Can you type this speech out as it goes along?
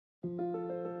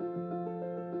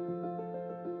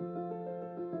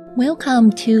Welcome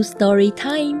to Story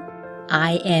Time.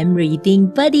 I am Reading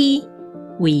Buddy.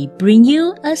 We bring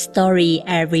you a story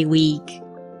every week.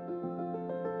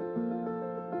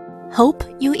 Hope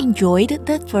you enjoyed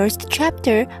the first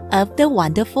chapter of The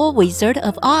Wonderful Wizard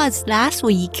of Oz last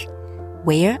week,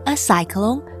 where a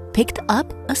cyclone picked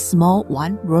up a small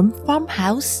one-room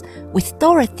farmhouse with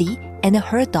Dorothy and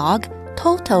her dog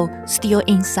Toto still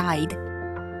inside.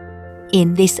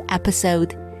 In this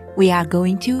episode, we are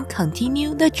going to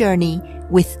continue the journey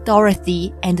with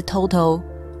Dorothy and Toto.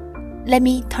 Let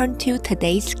me turn to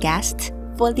today's guest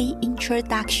for the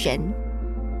introduction.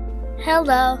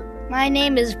 Hello, my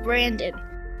name is Brandon.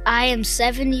 I am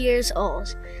 7 years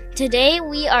old. Today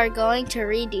we are going to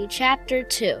read you Chapter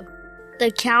 2,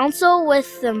 The Council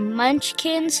with the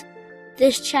Munchkins.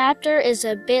 This chapter is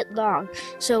a bit long,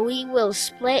 so we will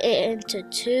split it into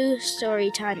 2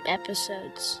 storytime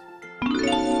episodes.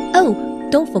 Oh,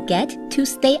 don't forget to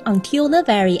stay until the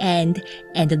very end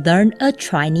and learn a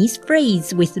Chinese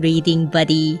phrase with Reading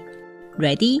Buddy.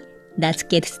 Ready? Let's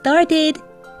get started!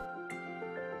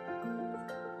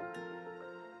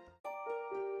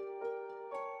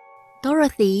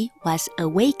 Dorothy was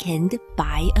awakened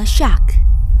by a shock.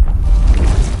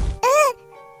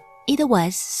 It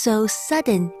was so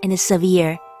sudden and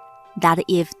severe that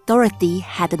if Dorothy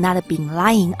had not been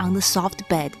lying on the soft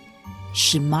bed,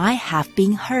 she might have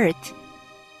been hurt.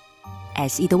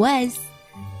 As it was,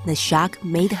 the shock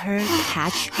made her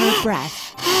catch her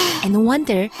breath and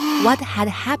wonder what had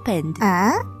happened.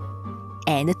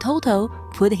 And Toto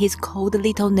put his cold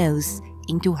little nose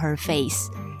into her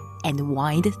face and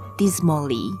whined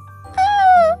dismally.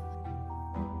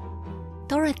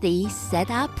 Dorothy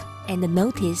sat up and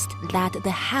noticed that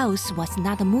the house was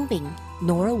not moving,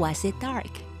 nor was it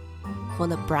dark, for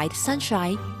the bright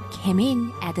sunshine came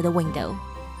in at the window,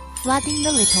 flooding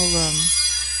the little room.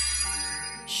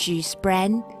 She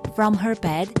sprang from her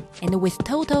bed and with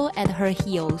Toto at her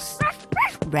heels,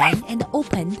 ran and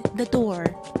opened the door.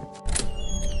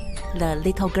 The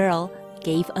little girl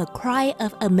gave a cry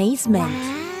of amazement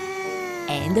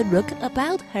and looked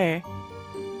about her,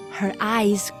 her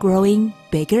eyes growing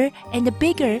bigger and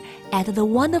bigger at the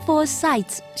wonderful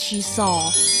sights she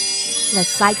saw. The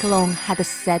cyclone had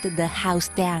set the house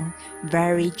down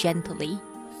very gently,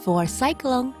 for a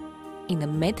cyclone in the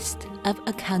midst of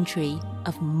a country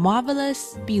of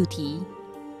marvelous beauty.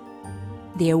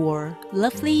 There were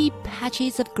lovely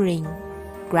patches of green,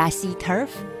 grassy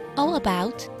turf all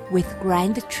about, with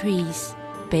grand trees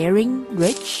bearing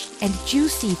rich and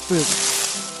juicy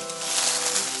fruits.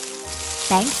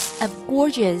 Banks of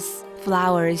gorgeous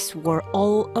flowers were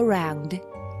all around,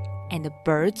 and the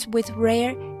birds with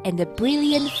rare and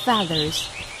brilliant feathers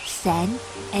sang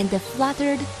and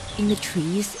fluttered in the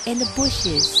trees and the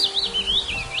bushes.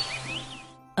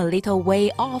 A little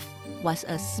way off was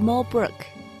a small brook,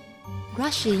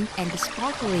 rushing and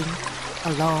sparkling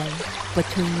along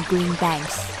between green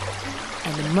banks,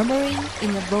 and murmuring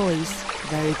in a voice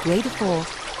very grateful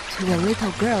to a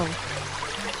little girl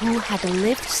who had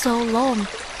lived so long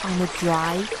on the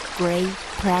dry, gray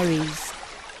prairies.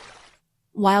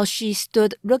 While she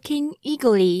stood looking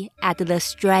eagerly at the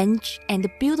strange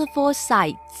and beautiful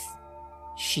sights,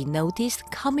 she noticed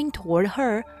coming toward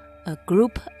her a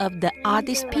group of the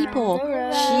oddest people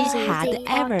she had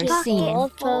ever seen.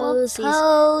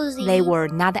 They were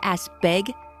not as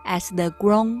big as the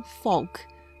grown folk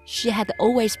she had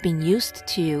always been used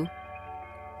to,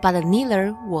 but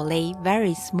neither were they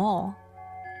very small.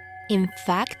 In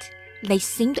fact, they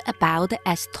seemed about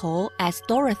as tall as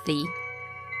Dorothy,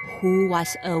 who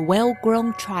was a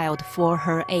well-grown child for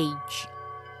her age.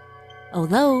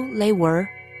 Although they were,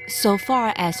 so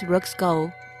far as rooks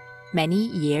go, many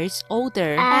years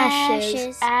older.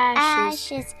 Ashes,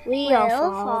 we all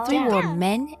fall Three down. were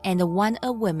men and one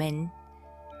a woman,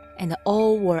 and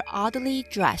all were oddly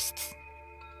dressed.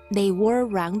 They wore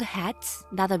round hats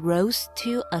that rose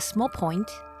to a small point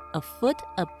a foot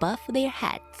above their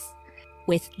heads,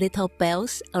 with little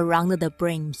bells around the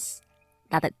brims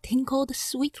that tinkled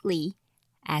sweetly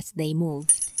as they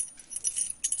moved.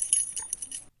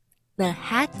 The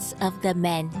hats of the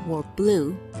men were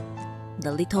blue.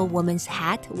 The little woman's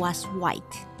hat was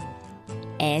white,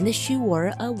 and she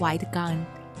wore a white gown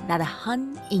that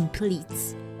hung in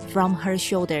pleats from her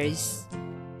shoulders.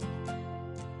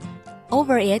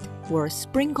 Over it were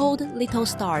sprinkled little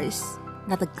stars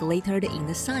that glittered in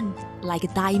the sun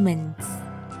like diamonds.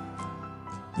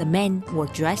 The men were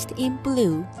dressed in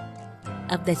blue,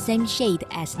 of the same shade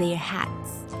as their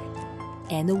hats,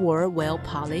 and wore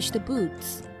well-polished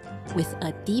boots, with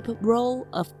a deep roll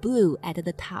of blue at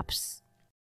the tops.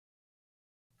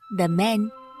 The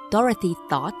men, Dorothy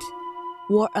thought,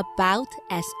 were about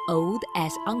as old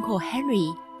as Uncle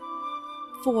Henry,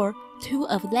 for 2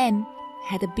 of them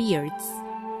had beards.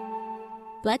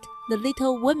 But the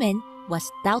little woman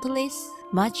was doubtless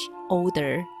much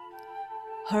older.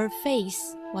 Her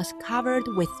face was covered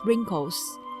with wrinkles.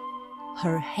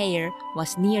 Her hair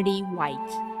was nearly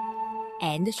white,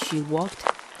 and she walked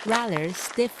rather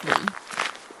stiffly.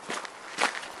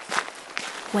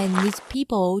 When these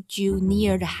people drew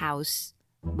near the house,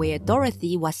 where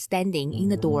Dorothy was standing in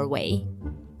the doorway,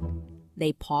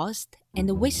 they paused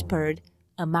and whispered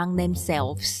among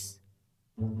themselves,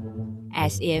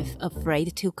 as if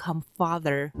afraid to come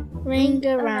farther. Ring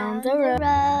around the road.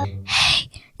 Hey,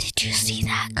 did you see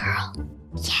that girl?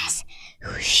 Yes,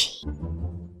 who's she?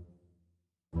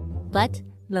 But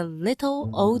the little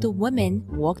old woman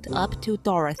walked up to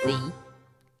Dorothy,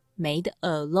 made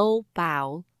a low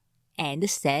bow, and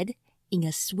said in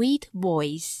a sweet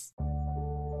voice,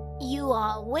 "You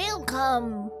are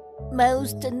welcome,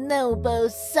 most noble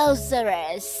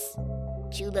sorceress,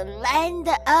 to the land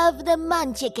of the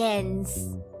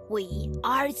Munchkins. We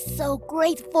are so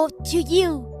grateful to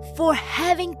you for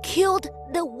having killed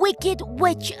the wicked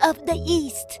witch of the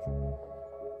East,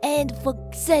 and for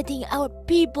setting our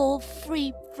people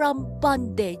free from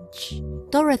bondage."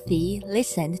 Dorothy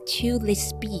listened to this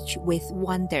speech with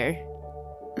wonder.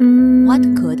 Mm. What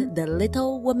could the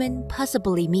little woman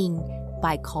possibly mean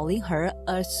by calling her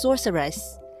a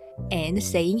sorceress and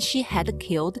saying she had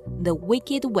killed the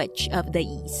wicked witch of the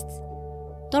East?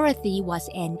 Dorothy was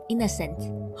an innocent,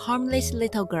 harmless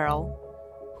little girl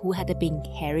who had been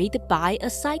carried by a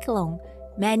cyclone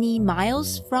many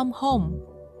miles from home,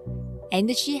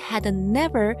 and she had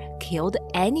never killed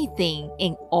anything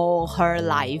in all her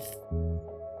life.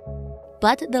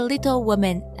 But the little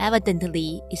woman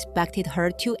evidently expected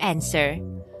her to answer,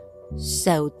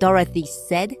 so Dorothy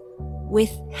said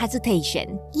with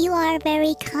hesitation, "You are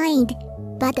very kind,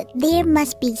 but there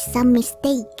must be some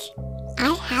mistake.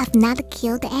 I have not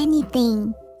killed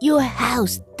anything." "Your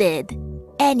house did,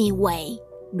 anyway,"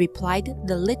 replied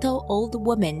the little old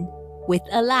woman with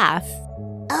a laugh.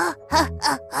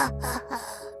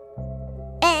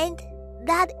 "And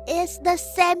that is the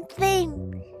same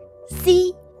thing.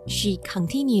 See?" she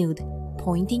continued,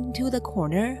 pointing to the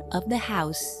corner of the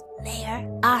house. "There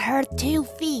are her 2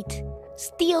 feet,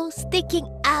 still sticking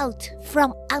out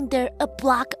from under a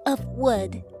block of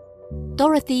wood."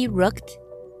 Dorothy looked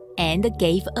and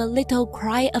gave a little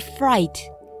cry of fright.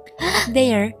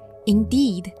 There,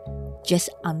 indeed,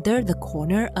 just under the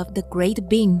corner of the great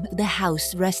beam the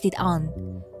house rested on,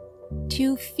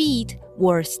 2 feet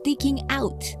were sticking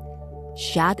out,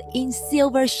 shod in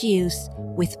silver shoes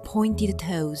with pointed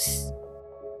toes.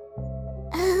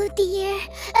 "Oh dear,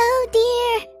 oh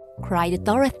dear," cried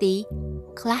Dorothy,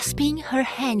 clasping her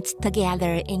hands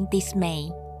together in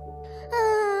dismay.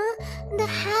 "Oh, the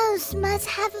house must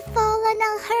have fallen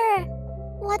on her.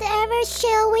 Whatever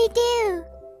shall we do?"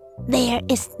 "There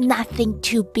is nothing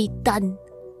to be done,"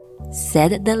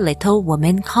 said the little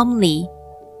woman calmly.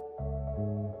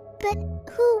 "But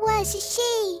who was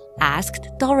she?" asked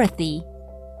Dorothy.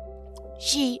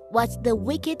 "She was the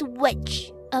wicked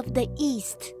witch of the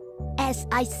East, as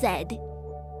I said,"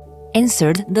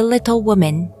 answered the little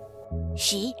woman.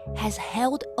 "She has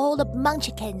held all the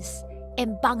Munchkins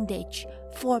in bondage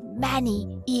for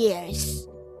many years,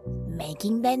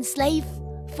 making them slaves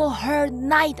for her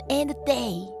night and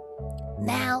day.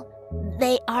 Now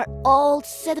they are all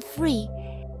set free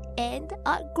and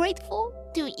are grateful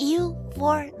to you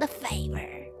for the favor."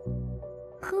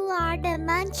 "Who are the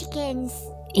Munchkins?"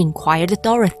 inquired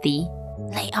Dorothy.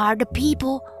 "They are the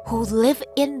people who live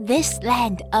in this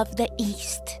land of the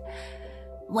East,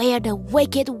 where the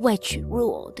wicked witch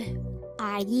ruled."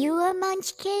 "Are you a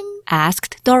Munchkin?"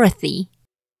 asked Dorothy.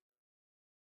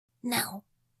 "No,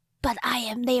 but I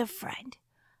am their friend,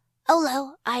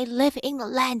 although I live in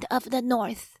the land of the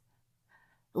North.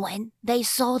 When they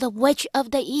saw the witch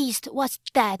of the East was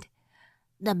dead,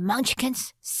 the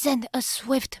Munchkins sent a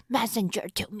swift messenger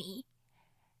to me,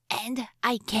 and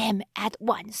I came at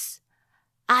once.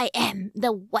 I am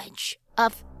the witch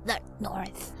of the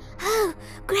North." "Oh,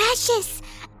 gracious!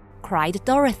 cried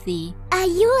Dorothy. Are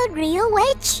you a real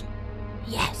witch?"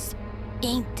 "Yes,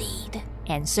 indeed,"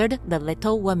 answered the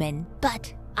little woman.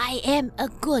 "but I am a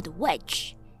good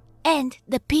witch, and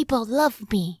the people love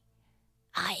me.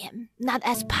 I am not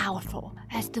as powerful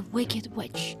as the wicked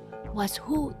witch was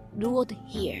who ruled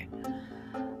here,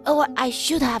 or I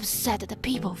should have set the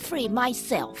people free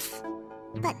myself."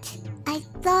 "But I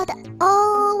thought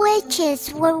all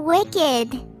witches were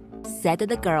wicked," said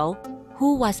the girl,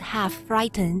 who was half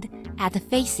frightened at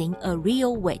facing a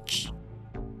real witch.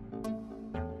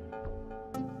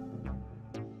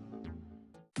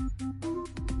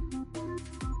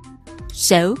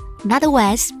 So, that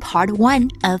was part 1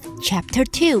 of chapter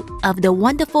 2 of The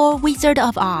Wonderful Wizard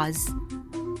of Oz.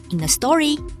 In the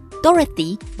story,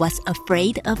 Dorothy was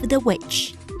afraid of the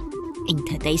witch. In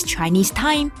today's Chinese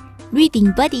time,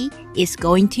 Reading Buddy is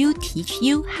going to teach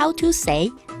you how to say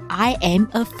I am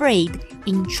afraid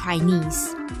in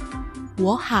Chinese.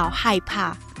 我好害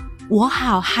怕，我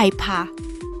好害怕。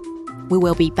We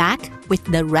will be back with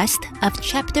the rest of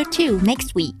chapter 2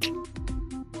 next week.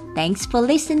 Thanks for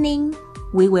listening.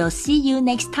 We will see you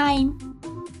next time.